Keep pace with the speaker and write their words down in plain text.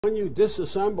When you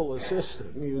disassemble a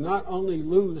system, you not only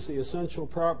lose the essential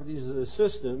properties of the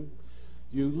system,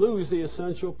 you lose the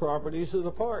essential properties of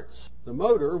the parts. The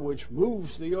motor, which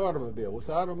moves the automobile.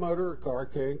 Without a motor, a car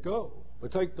can't go.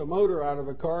 But take the motor out of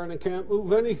a car and it can't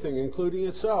move anything, including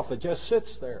itself. It just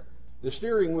sits there. The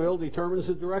steering wheel determines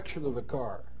the direction of the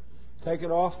car. Take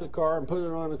it off the car and put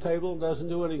it on a table, it doesn't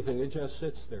do anything. It just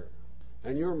sits there.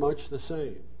 And you're much the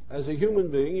same. As a human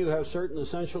being, you have certain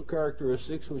essential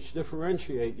characteristics which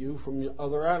differentiate you from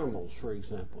other animals, for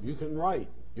example. You can write.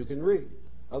 You can read.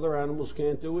 Other animals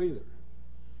can't do either.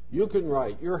 You can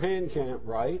write. Your hand can't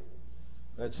write.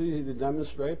 That's easy to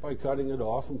demonstrate by cutting it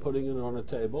off and putting it on a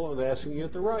table and asking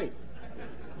it to write.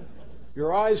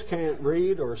 Your eyes can't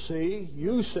read or see.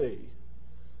 You see.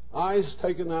 Eyes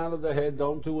taken out of the head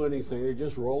don't do anything. They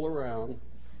just roll around.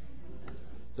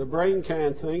 The brain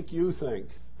can't think. You think.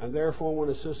 And therefore, when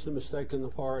a system is taken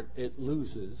apart, it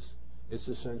loses its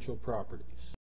essential properties.